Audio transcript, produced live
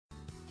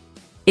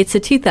It's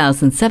a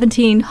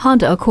 2017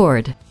 Honda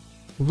Accord.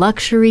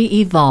 Luxury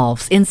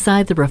evolves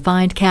inside the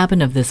refined cabin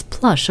of this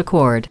plush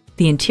Accord.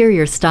 The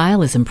interior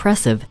style is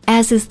impressive,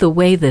 as is the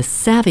way this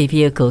savvy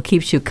vehicle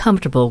keeps you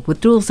comfortable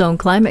with dual-zone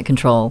climate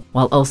control,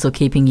 while also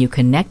keeping you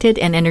connected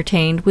and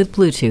entertained with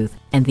Bluetooth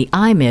and the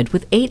iMid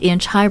with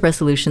 8-inch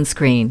high-resolution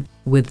screen.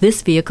 With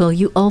this vehicle,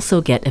 you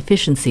also get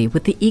efficiency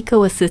with the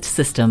Eco Assist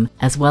system,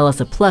 as well as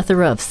a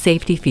plethora of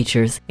safety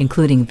features,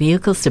 including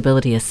Vehicle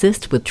Stability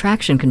Assist with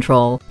traction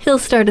control, Hill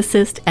Start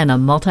Assist, and a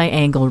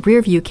multi-angle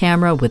rear-view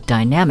camera with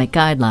dynamic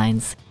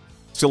guidelines.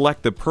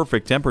 Select the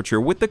perfect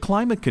temperature with the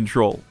climate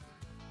control.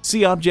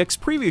 See objects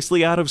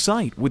previously out of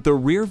sight with the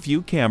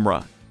rear-view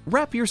camera.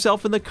 Wrap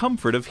yourself in the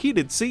comfort of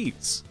heated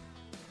seats.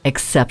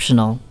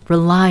 Exceptional,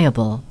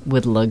 reliable,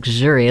 with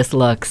luxurious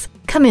looks.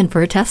 Come in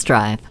for a test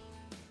drive.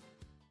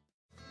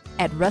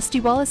 At Rusty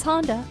Wallis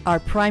Honda, our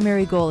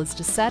primary goal is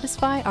to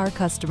satisfy our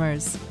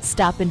customers.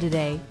 Stop in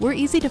today. We're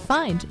easy to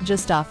find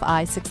just off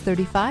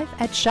I-635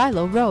 at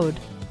Shiloh Road.